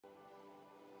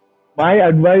My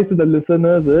advice to the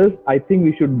listeners is I think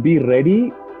we should be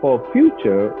ready for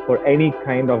future for any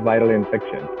kind of viral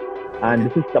infection. And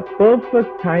Okay. this is the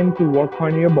perfect time to work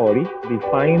on your body. The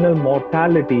final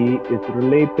mortality is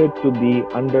related to the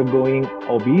undergoing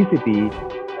obesity.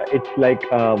 It's like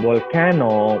a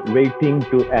volcano waiting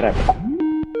to erupt.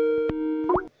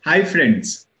 Hi,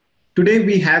 friends. Today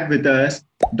we have with us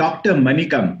Dr.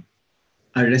 Manickam,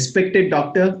 a respected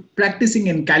doctor practicing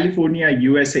in California,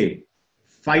 USA,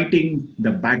 fighting the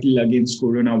battle against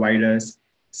coronavirus,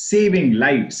 saving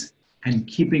lives, and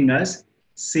keeping us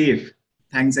safe.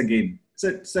 Thanks again.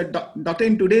 Doctor,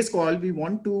 in today's call, we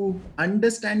want to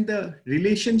understand the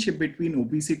relationship between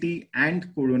obesity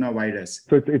and coronavirus.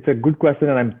 So it's a good question,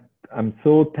 and I'm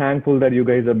so thankful that you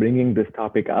guys are bringing this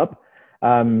topic up.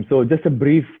 So just a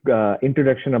brief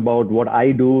introduction about what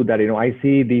I do. That I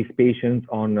see these patients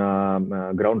on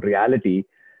ground reality,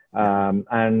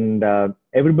 and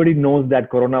everybody knows that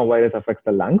coronavirus affects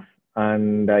the lungs,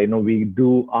 and we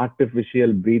do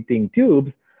artificial breathing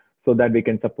tubes so that we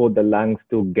can support the lungs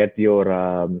to get your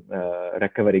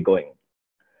recovery going.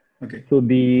 Okay. So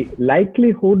the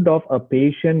likelihood of a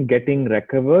patient getting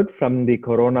recovered from the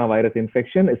coronavirus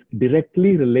infection is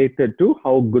directly related to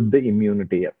how good the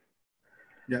immunity is.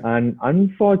 Yeah. And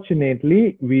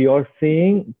unfortunately, we are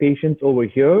seeing patients over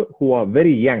here who are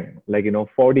very young, like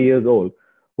 40 years old,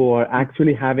 who are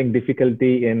actually having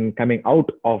difficulty in coming out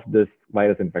of this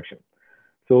virus infection.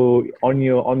 So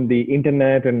on the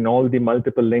internet and all the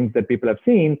multiple links that people have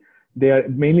seen, they are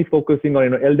mainly focusing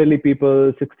on elderly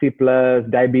people, 60 plus,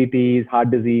 diabetes,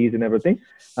 heart disease, and everything.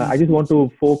 I just want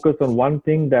to focus on one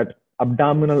thing, that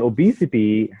abdominal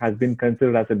obesity has been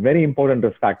considered as a very important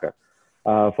risk factor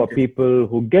for people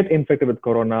who get infected with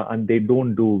corona and they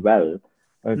don't do well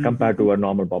compared to a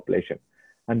normal population.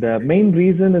 And the main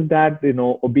reason is that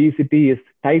obesity is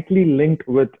tightly linked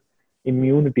with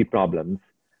immunity problems.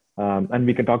 And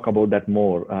we can talk about that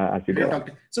more as we go.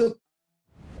 So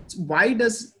why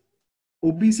does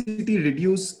obesity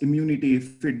reduce immunity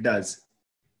if it does?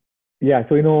 Yeah,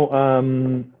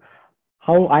 so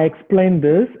how I explain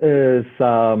this is,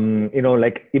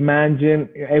 like imagine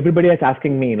everybody is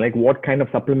asking me like what kind of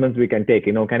supplements we can take.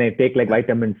 Can I take like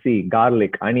vitamin C,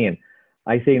 garlic, onion?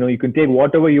 I say, you can take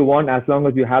whatever you want as long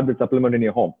as you have the supplement in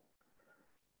your home.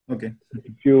 Okay.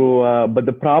 But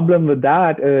the problem with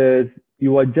that is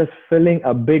you are just filling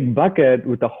a big bucket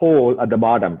with a hole at the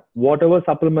bottom. Whatever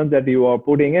supplement that you are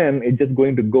putting in, it's just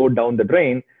going to go down the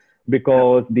drain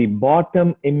because the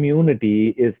bottom immunity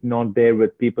is not there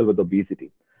with people with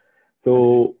obesity.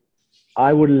 So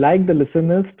I would like the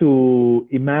listeners to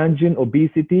imagine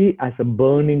obesity as a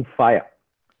burning fire.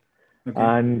 Okay.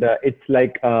 And it's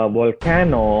like a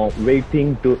volcano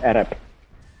waiting to erupt.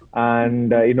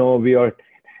 And,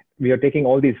 we are taking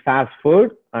all these fast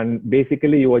food, and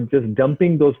basically you are just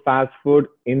dumping those fast food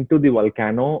into the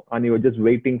volcano and you are just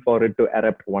waiting for it to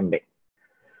erupt one day.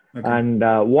 Okay. And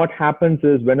what happens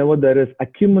is whenever there is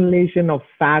accumulation of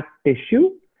fat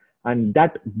tissue, and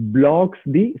that blocks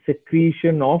the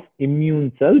secretion of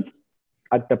immune cells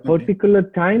at the particular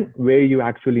time where you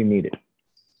actually need it.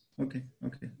 Okay.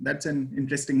 That's an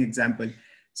interesting example.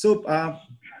 So,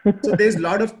 so there's a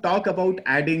lot of talk about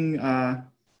adding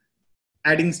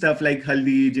stuff like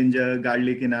haldi, ginger,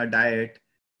 garlic in our diet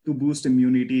to boost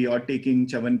immunity, or taking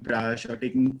Chyawanprash, or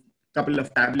taking a couple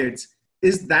of tablets.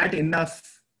 Is that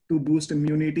enough to boost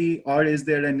immunity, or is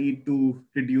there a need to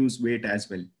reduce weight as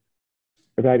well?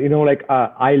 Right.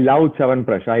 I love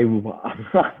Chyawanprash.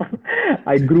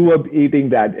 I grew up eating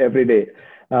that every day.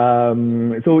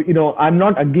 So, I'm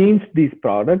not against these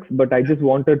products, but I just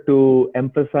wanted to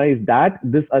emphasize that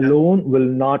this alone will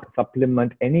not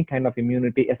supplement any kind of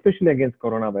immunity, especially against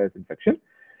coronavirus infection.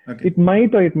 Okay. It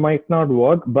might or it might not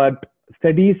work, but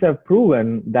studies have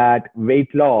proven that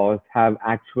weight loss have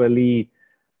actually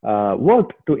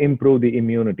worked to improve the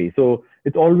immunity. So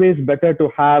it's always better to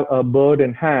have a bird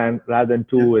in hand rather than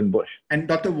two in bush. And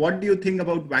doctor, what do you think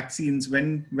about vaccines?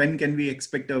 When can we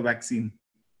expect a vaccine?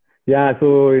 Yeah,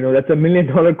 so that's $1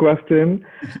 million question,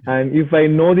 and if I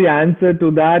know the answer to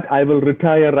that, I will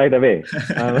retire right away.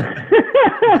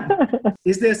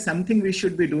 Is there something we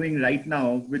should be doing right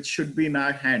now which should be in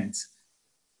our hands,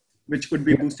 which could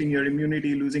be boosting your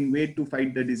immunity, losing weight to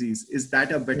fight the disease? Is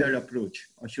that a better approach,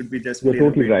 or should we just? You're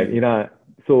totally right.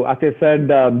 So as I said,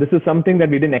 this is something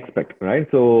that we didn't expect, right?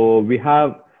 So we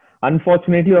have,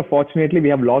 unfortunately or fortunately, we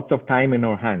have lots of time in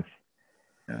our hands.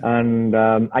 And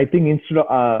I think instead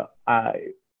of,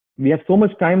 we have so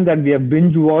much time that we have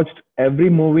binge watched every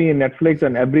movie in Netflix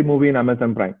and every movie in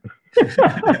Amazon Prime.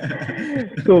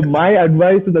 So my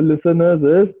advice to the listeners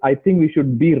is, I think we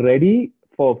should be ready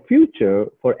for future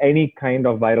for any kind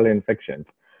of viral infections.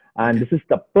 And this is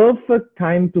the perfect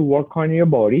time to work on your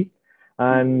body.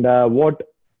 And what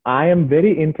I am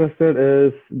very interested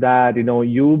is that,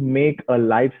 you make a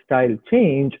lifestyle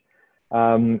change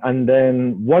and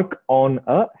then work on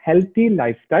a healthy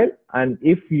lifestyle. And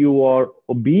if you are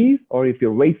obese or if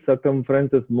your waist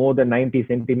circumference is more than 90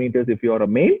 centimeters, if you are a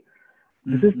male,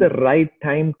 this is the right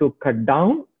time to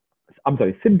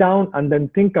sit down and then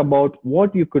think about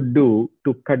what you could do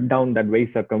to cut down that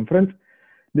waist circumference.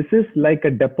 This is like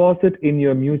a deposit in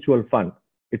your mutual fund.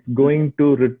 It's going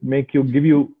to give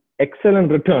you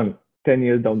excellent return 10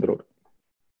 years down the road.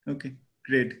 Okay,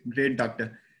 great,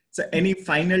 doctor. So any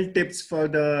final tips for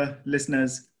the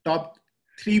listeners? Top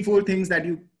 3-4 things that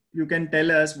you can tell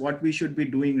us what we should be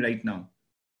doing right now.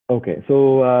 Okay,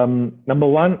 so number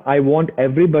one, I want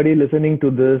everybody listening to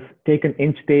this, take an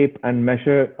inch tape and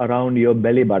measure around your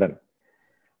belly button.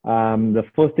 The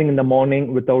first thing in the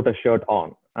morning without a shirt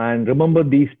on. And remember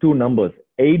these two numbers,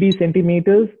 80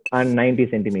 centimeters and 90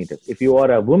 centimeters. If you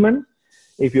are a woman,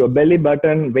 if your belly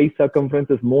button waist circumference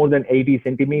is more than 80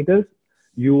 centimeters,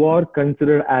 you are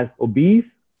considered as obese,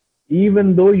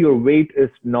 even though your weight is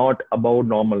not above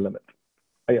normal limit.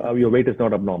 Your weight is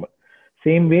not abnormal.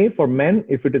 Same way for men,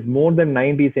 if it is more than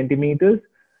 90 centimeters,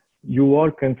 you are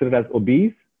considered as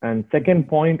obese. And second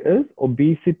point is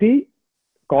obesity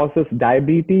causes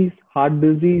diabetes, heart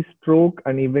disease, stroke,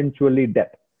 and eventually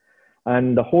death.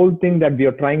 And the whole thing that we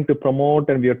are trying to promote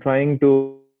and we are trying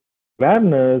to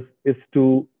awareness is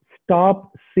to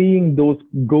stop seeing those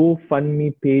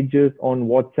GoFundMe pages on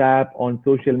WhatsApp, on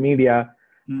social media,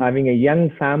 having a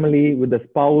young family with a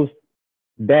spouse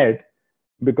dead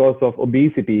because of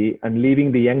obesity and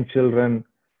leaving the young children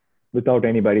without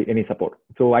any support.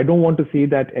 So I don't want to see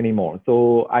that anymore.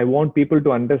 So I want people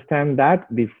to understand that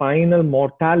the final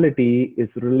mortality is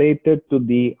related to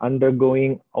the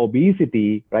undergoing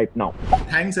obesity right now.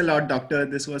 Thanks a lot, doctor.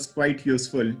 This was quite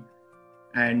useful.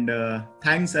 And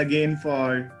thanks again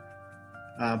for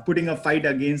putting a fight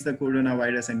against the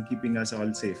coronavirus and keeping us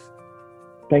all safe.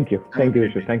 Thank you. Thank you,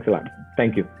 Rishu. Thanks a lot.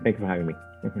 Thank you. Thanks for having me.